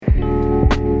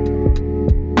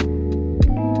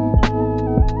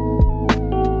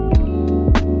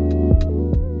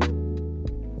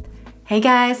Hey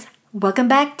guys, welcome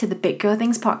back to the Big Girl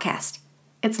Things podcast.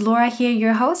 It's Laura here,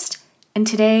 your host, and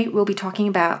today we'll be talking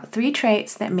about 3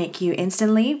 traits that make you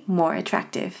instantly more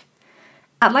attractive.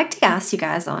 I'd like to ask you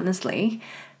guys honestly,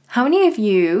 how many of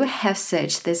you have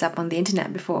searched this up on the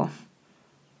internet before?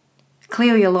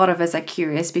 Clearly, a lot of us are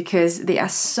curious because there are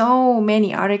so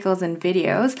many articles and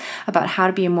videos about how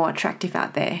to be more attractive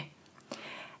out there.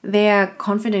 There are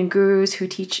confident gurus who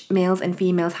teach males and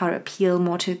females how to appeal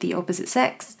more to the opposite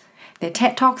sex. There are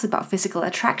TED Talks about physical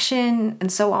attraction,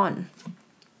 and so on.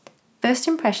 First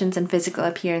impressions and physical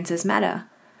appearances matter,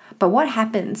 but what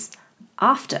happens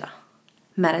after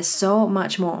matters so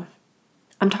much more.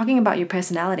 I'm talking about your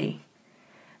personality.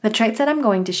 The traits that I'm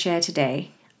going to share today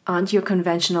aren't your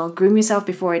conventional groom yourself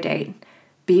before a date,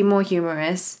 be more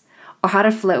humorous, or how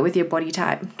to flirt with your body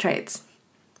type traits.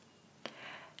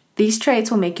 These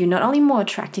traits will make you not only more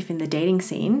attractive in the dating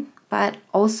scene, but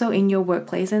also in your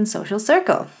workplace and social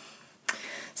circle.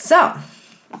 So,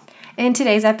 in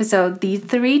today's episode, the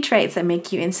 3 traits that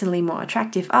make you instantly more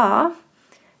attractive are: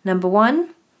 number 1,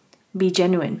 be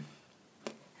genuine.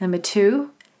 Number 2,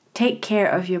 take care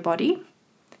of your body.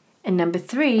 And number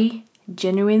 3,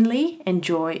 genuinely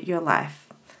enjoy your life.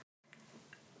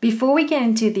 Before we get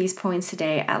into these points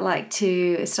today, I'd like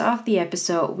to start off the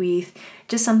episode with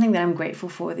just something that I'm grateful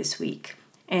for this week.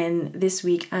 And this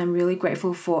week, I'm really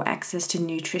grateful for access to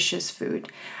nutritious food.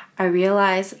 I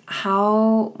realize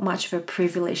how much of a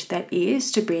privilege that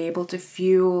is to be able to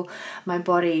fuel my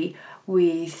body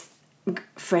with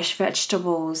fresh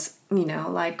vegetables,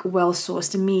 like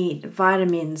well-sourced meat,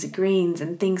 vitamins, greens,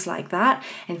 and things like that,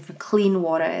 and for clean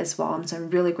water as well. So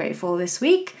I'm really grateful this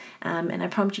week, and I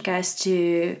prompt you guys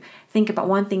to think about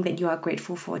one thing that you are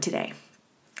grateful for today.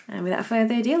 And without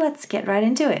further ado, let's get right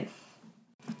into it.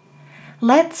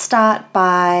 Let's start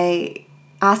by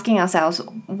asking ourselves,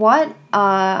 what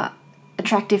are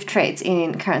attractive traits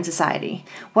in current society?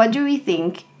 What do we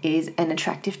think is an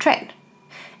attractive trait?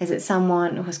 Is it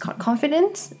someone who's got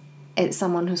confidence? Is it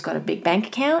someone who's got a big bank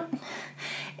account?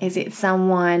 Is it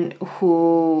someone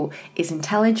who is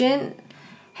intelligent,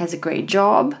 has a great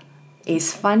job,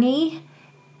 is funny,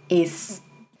 is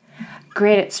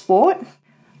great at sport?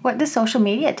 What does social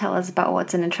media tell us about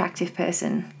what's an attractive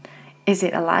person? Is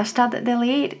it a lifestyle that they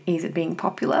lead? Is it being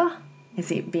popular? Is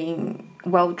it being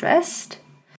well-dressed?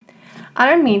 I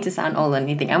don't mean to sound old or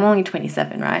anything. I'm only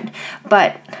 27, right?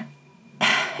 But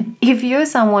if you're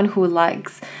someone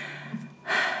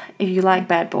if you like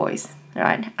bad boys,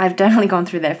 right? I've definitely gone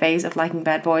through that phase of liking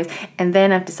bad boys, and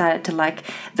then I've decided to like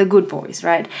the good boys,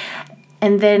 right?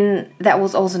 And then that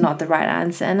was also not the right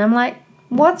answer. And I'm like,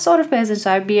 what sort of person should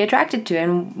I be attracted to?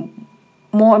 And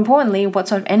more importantly, what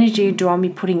sort of energy do I be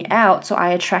putting out so I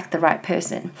attract the right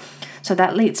person? So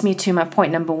that leads me to my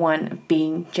point number 1,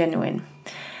 being genuine.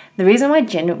 The reason why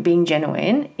being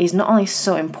genuine is not only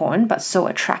so important, but so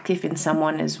attractive in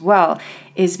someone as well,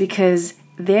 is because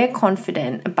they're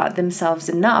confident about themselves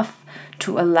enough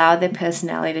to allow their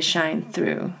personality to shine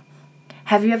through.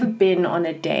 Have you ever been on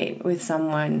a date with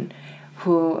someone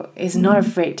who is not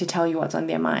afraid to tell you what's on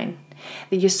their mind?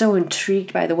 That you're so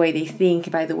intrigued by the way they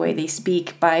think, by the way they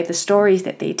speak, by the stories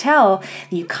that they tell,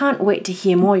 that you can't wait to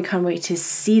hear more, you can't wait to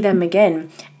see them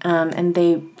again. And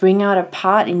they bring out a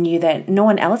part in you that no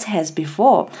one else has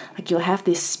before. Like you'll have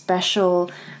this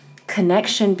special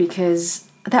connection because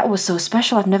that was so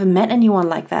special. I've never met anyone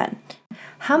like that.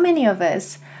 How many of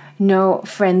us know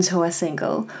friends who are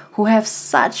single, who have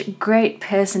such great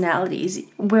personalities?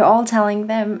 We're all telling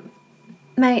them,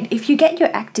 mate, if you get your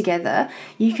act together,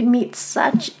 you can meet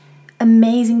such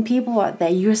amazing people out there.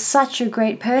 You're such a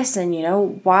great person,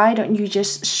 Why don't you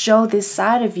just show this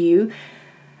side of you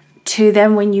to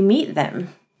them when you meet them?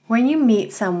 When you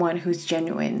meet someone who's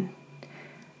genuine,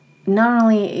 not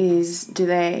only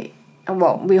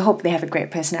we hope they have a great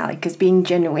personality, because being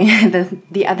genuine,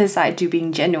 the other side to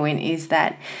being genuine is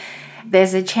that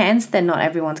there's a chance that not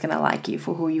everyone's going to like you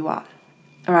for who you are,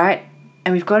 all right?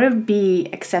 And we've got to be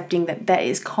accepting that that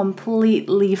is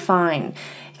completely fine,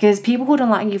 because people who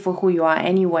don't like you for who you are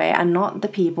anyway are not the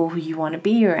people who you want to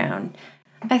be around.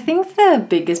 I think the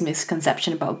biggest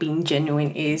misconception about being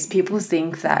genuine is people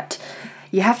think that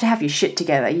you have to have your shit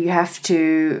together. You have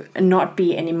to not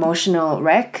be an emotional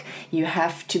wreck. You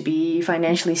have to be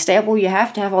financially stable. You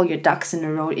have to have all your ducks in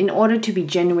a row in order to be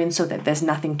genuine, so that there's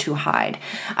nothing to hide.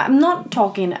 I'm not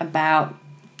talking about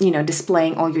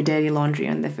displaying all your dirty laundry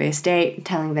on the first date,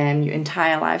 telling them your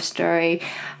entire life story.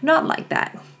 Not like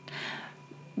that.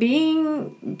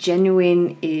 Being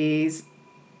genuine is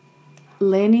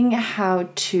learning how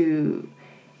to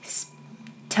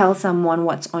tell someone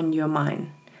what's on your mind.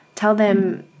 Tell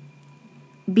them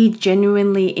be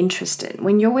genuinely interested.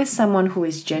 When you're with someone who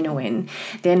is genuine,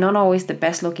 they're not always the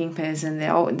best looking person.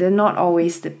 They're not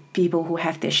always the people who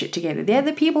have their shit together. They're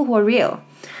the people who are real.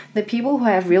 The people who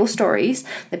have real stories,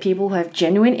 the people who have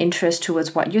genuine interest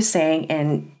towards what you're saying,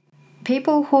 and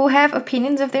people who have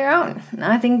opinions of their own.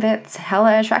 I think that's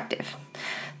hella attractive.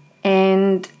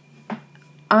 And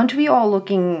aren't we all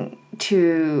looking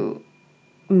to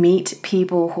meet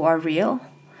people who are real,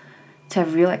 to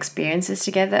have real experiences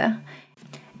together?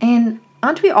 And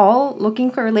aren't we all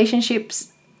looking for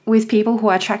relationships with people who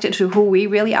are attracted to who we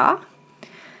really are?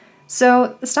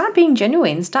 So start being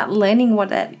genuine, start learning what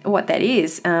that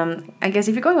is. I guess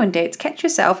if you're going on dates, catch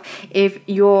yourself if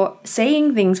you're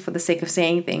saying things for the sake of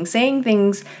saying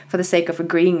things for the sake of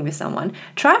agreeing with someone.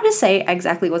 Try to say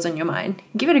exactly what's on your mind.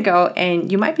 Give it a go,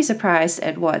 and you might be surprised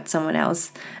at what someone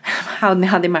else, how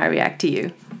they might react to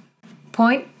you.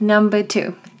 Point number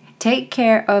 2, take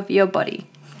care of your body.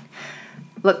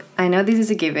 Look, I know this is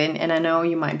a given, and I know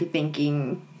you might be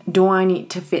thinking, do I need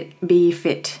to be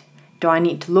fit? Do I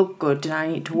need to look good? Do I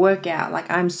need to work out? Like,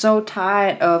 I'm so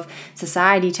tired of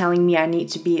society telling me I need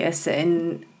to be a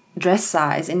certain dress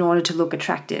size in order to look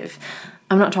attractive.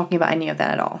 I'm not talking about any of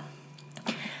that at all.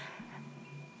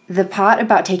 The part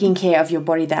about taking care of your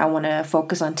body that I want to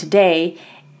focus on today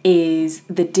is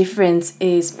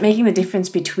making the difference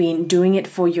between doing it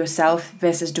for yourself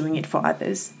versus doing it for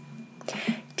others.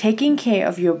 Taking care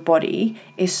of your body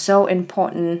is so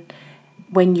important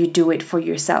when you do it for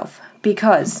yourself,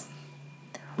 because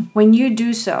when you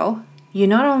do so, you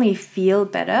not only feel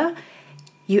better,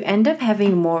 you end up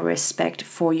having more respect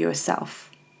for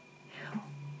yourself.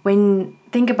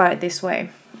 Think about it this way.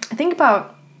 Think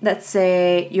about, let's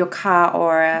say, your car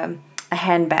or a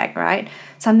handbag, right?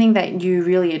 Something that you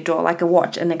really adore, like a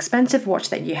watch, an expensive watch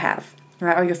that you have,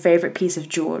 right? Or your favorite piece of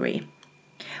jewelry.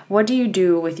 What do you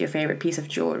do with your favorite piece of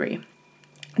jewelry?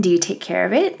 Do you take care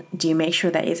of it? Do you make sure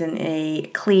that it's in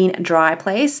a clean, dry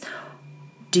place?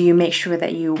 Do you make sure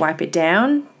that you wipe it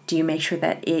down? Do you make sure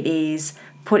that it is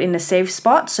put in a safe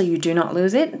spot so you do not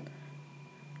lose it?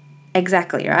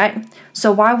 Exactly, right?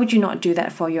 So why would you not do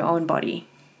that for your own body?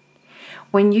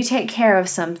 When you take care of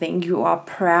something, you are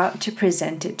proud to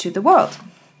present it to the world.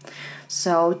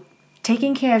 So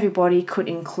taking care of your body could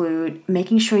include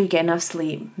making sure you get enough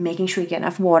sleep, making sure you get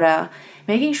enough water,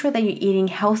 making sure that you're eating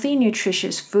healthy,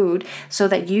 nutritious food so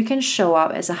that you can show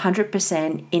up as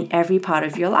 100% in every part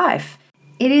of your life.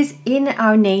 It is in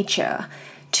our nature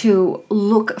to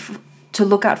look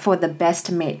out for the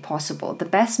best mate possible. The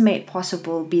best mate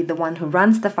possible will be the one who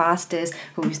runs the fastest,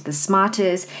 who is the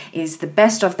smartest, is the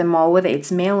best of them all, whether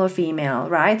it's male or female,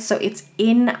 right? So it's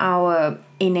in our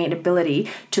innate ability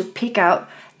to pick out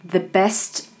the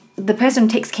person who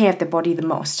takes care of the body the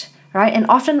most, right? And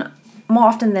more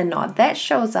often than not, that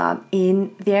shows up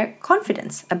in their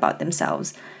confidence about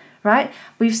themselves, right?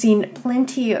 We've seen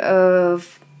plenty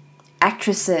of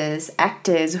actresses,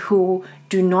 actors who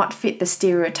do not fit the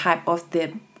stereotype of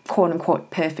the quote-unquote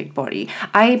perfect body.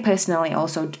 I personally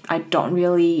I don't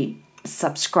really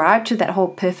subscribe to that whole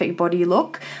perfect body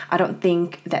look. I don't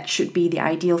think that should be the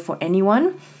ideal for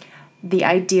anyone. The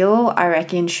ideal, I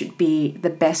reckon, should be the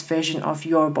best version of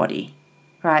your body,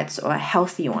 right? So a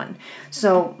healthy one.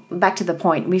 So back to the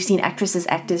point, we've seen actresses,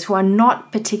 actors who are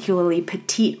not particularly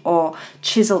petite or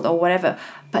chiseled or whatever,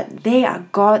 but they are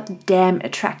goddamn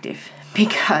attractive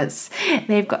because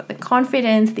they've got the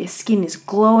confidence, their skin is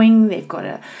glowing, they've got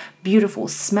a beautiful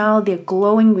smile, they're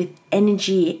glowing with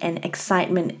energy and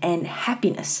excitement and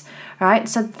happiness, right?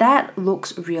 So that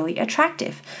looks really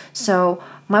attractive. So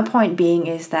my point being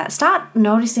is that start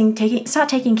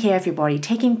taking care of your body,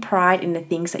 taking pride in the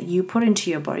things that you put into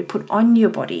your body, put on your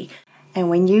body. And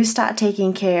when you start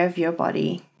taking care of your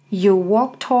body, you'll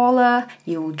walk taller,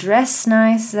 you'll dress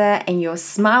nicer, and your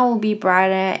smile will be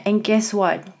brighter. And guess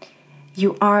what?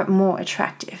 You are more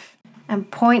attractive. And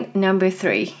point number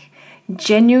 3,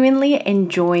 genuinely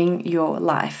enjoying your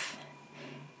life.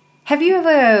 Have you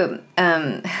ever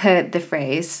heard the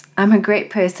phrase, "I'm a great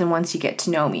person once you get to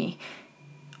know me"?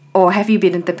 Or have you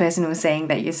been the person who's saying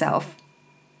that yourself?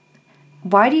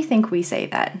 Why do you think we say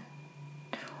that?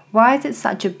 Why is it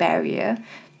such a barrier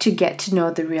to get to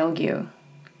know the real you?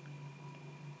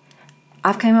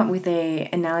 I've come up with an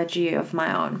analogy of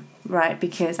my own, right?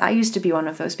 Because I used to be one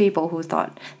of those people who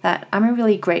thought that I'm a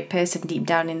really great person deep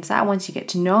down inside once you get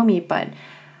to know me, but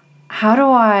how do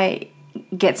I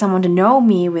get someone to know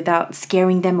me without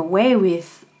scaring them away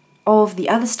with all of the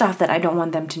other stuff that I don't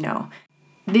want them to know?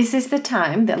 This is the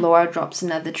time that Laura drops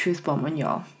another truth bomb on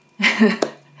y'all.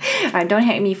 Alright, don't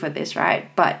hate me for this,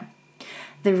 right? But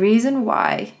the reason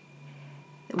why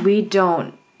we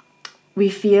don't we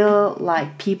feel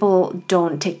like people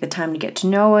don't take the time to get to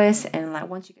know us, and like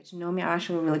once you get to know me, I'm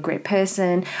actually a really great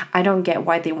person. I don't get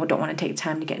why they don't want to take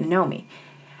time to get to know me.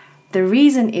 The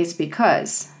reason is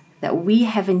because that we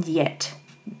haven't yet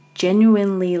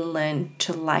genuinely learned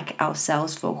to like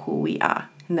ourselves for who we are,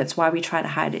 and that's why we try to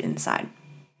hide it inside.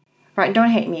 Right, don't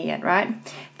hate me yet, right?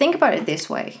 Think about it this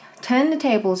way. Turn the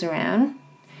tables around.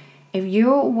 If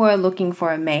you were looking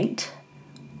for a mate,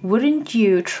 wouldn't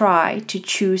you try to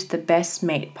choose the best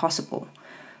mate possible?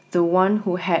 The one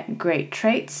who had great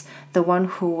traits, the one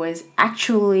who was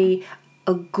actually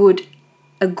a good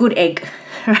egg,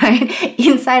 right?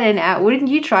 Inside and out. Wouldn't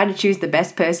you try to choose the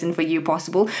best person for you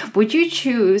possible? Would you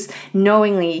choose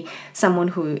knowingly someone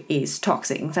who is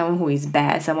toxic, someone who is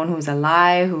bad, someone who's a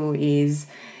liar,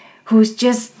 who's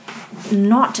just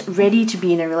not ready to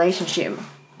be in a relationship?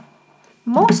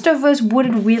 Most of us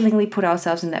wouldn't willingly put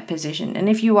ourselves in that position. And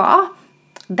if you are,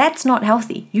 that's not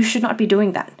healthy. You should not be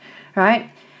doing that,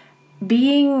 right?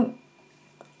 Being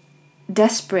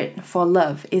desperate for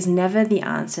love is never the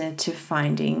answer to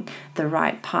finding the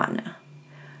right partner.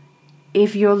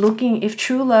 If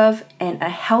true love and a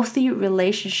healthy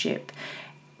relationship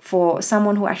for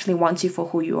someone who actually wants you for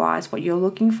who you are is what you're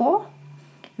looking for,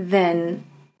 then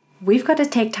we've got to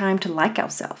take time to like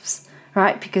ourselves,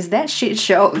 right? Because that shit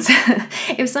shows.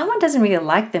 If someone doesn't really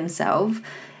like themselves,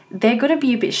 they're going to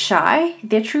be a bit shy.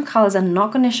 Their true colors are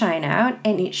not going to shine out,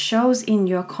 and it shows in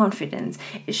your confidence.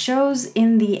 It shows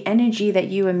in the energy that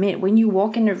you emit. When you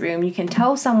walk in a room, you can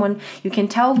tell who's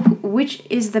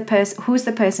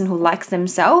the person who likes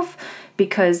themselves,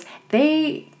 because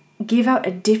they give out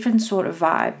a different sort of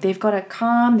vibe. They've got a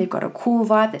calm, they've got a cool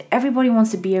vibe that everybody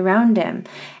wants to be around them.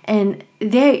 And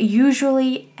they're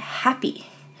usually happy,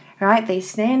 right? They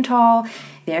stand tall,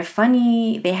 they're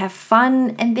funny, they have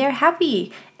fun, and they're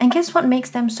happy. And guess what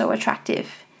makes them so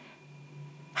attractive?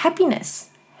 Happiness.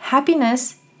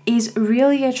 Happiness is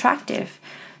really attractive.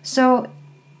 So,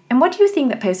 and what do you think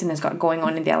that person has got going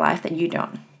on in their life that you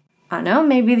don't? I don't know,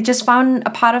 maybe they just found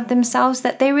a part of themselves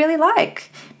that they really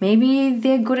like. Maybe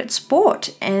they're good at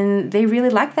sport and they really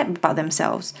like that about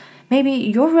themselves. Maybe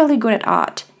you're really good at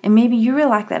art and maybe you really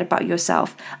like that about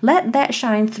yourself. Let that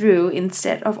shine through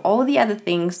instead of all the other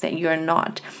things that you're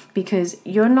not, because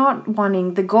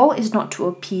the goal is not to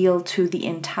appeal to the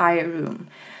entire room.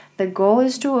 The goal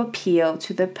is to appeal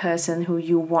to the person who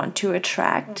you want to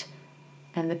attract,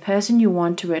 and the person you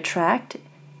want to attract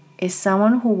is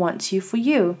someone who wants you for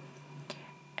you.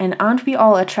 And aren't we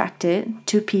all attracted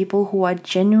to people who are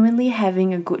genuinely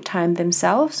having a good time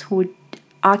themselves, who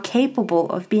are capable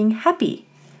of being happy,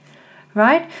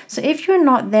 right? So if you're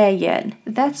not there yet,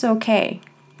 that's okay,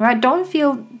 right? Don't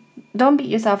beat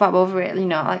yourself up over it.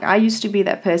 Like I used to be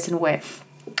that person where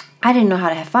I didn't know how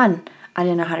to have fun. I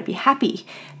didn't know how to be happy.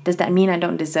 Does that mean I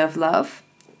don't deserve love?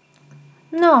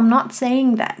 No, I'm not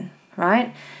saying that,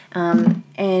 right?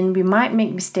 And we might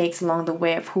make mistakes along the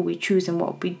way of who we choose and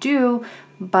what we do,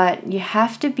 but you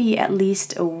have to be at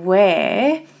least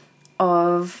aware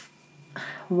of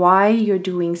why you're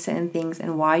doing certain things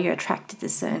and why you're attracted to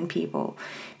certain people.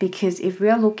 Because if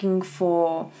we're looking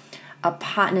for a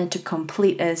partner to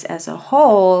complete us as a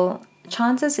whole,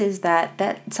 chances is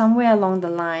that somewhere along the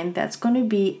line, that's going to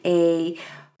be a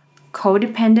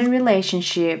codependent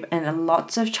relationship and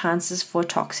lots of chances for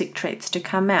toxic traits to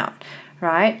come out,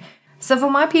 right? So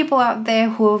for my people out there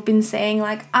who have been saying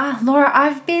like, Laura,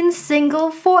 I've been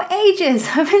single for ages.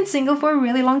 I've been single for a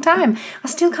really long time. I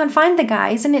still can't find the guy.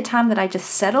 Isn't it time that I just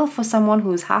settle for someone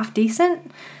who's half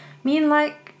decent?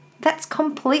 That's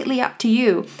completely up to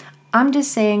you. I'm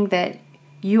just saying that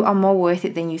you are more worth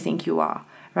it than you think you are,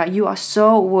 right? You are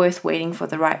so worth waiting for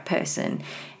the right person.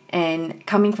 And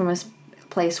coming from a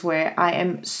place where I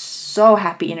am so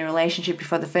happy in a relationship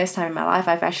for the first time in my life,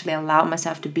 I've actually allowed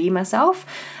myself to be myself.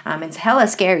 It's hella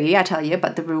scary, I tell you,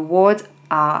 but the rewards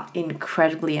are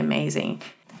incredibly amazing.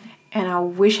 And I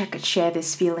wish I could share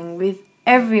this feeling with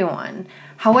everyone.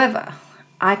 However,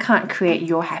 I can't create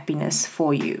your happiness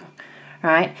for you,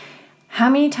 right? How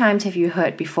many times have you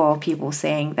heard before people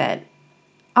saying that,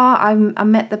 I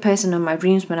met the person of my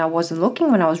dreams when I wasn't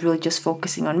looking, when I was really just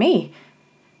focusing on me?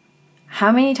 How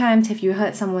many times have you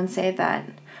heard someone say that?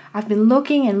 I've been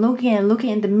looking and looking and looking,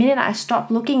 and the minute I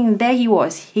stopped looking, there he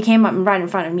was. He came up right in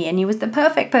front of me and he was the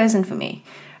perfect person for me,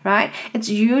 right? It's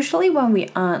usually when we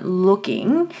aren't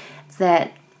looking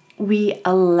that we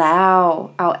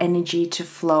allow our energy to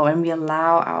flow and we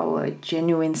allow our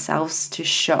genuine selves to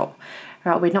show,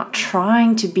 right? We're not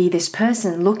trying to be this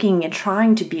person looking and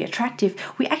trying to be attractive.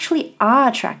 We actually are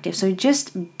attractive. So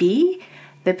just be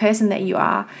the person that you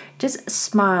are. Just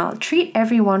smile, treat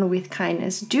everyone with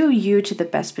kindness, do you to the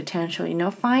best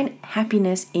potential, find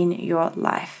happiness in your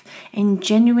life and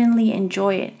genuinely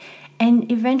enjoy it.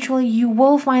 And eventually you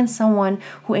will find someone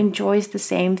who enjoys the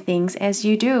same things as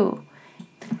you do.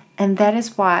 And that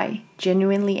is why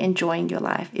genuinely enjoying your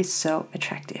life is so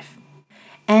attractive.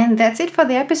 And that's it for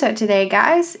the episode today,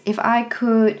 guys. If I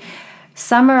could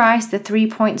summarize the 3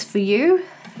 points for you,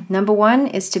 number 1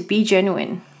 is to be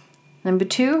genuine. Number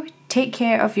 2, take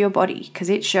care of your body because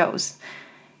it shows.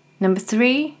 Number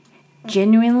 3,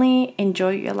 genuinely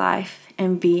enjoy your life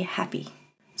and be happy.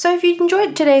 So if you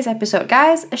enjoyed today's episode,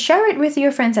 guys, share it with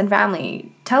your friends and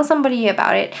family. Tell somebody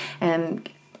about it and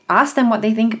ask them what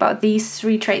they think about these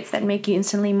 3 traits that make you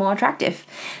instantly more attractive.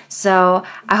 So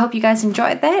I hope you guys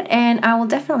enjoyed that, and I will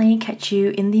definitely catch you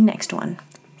in the next one.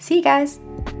 See you guys.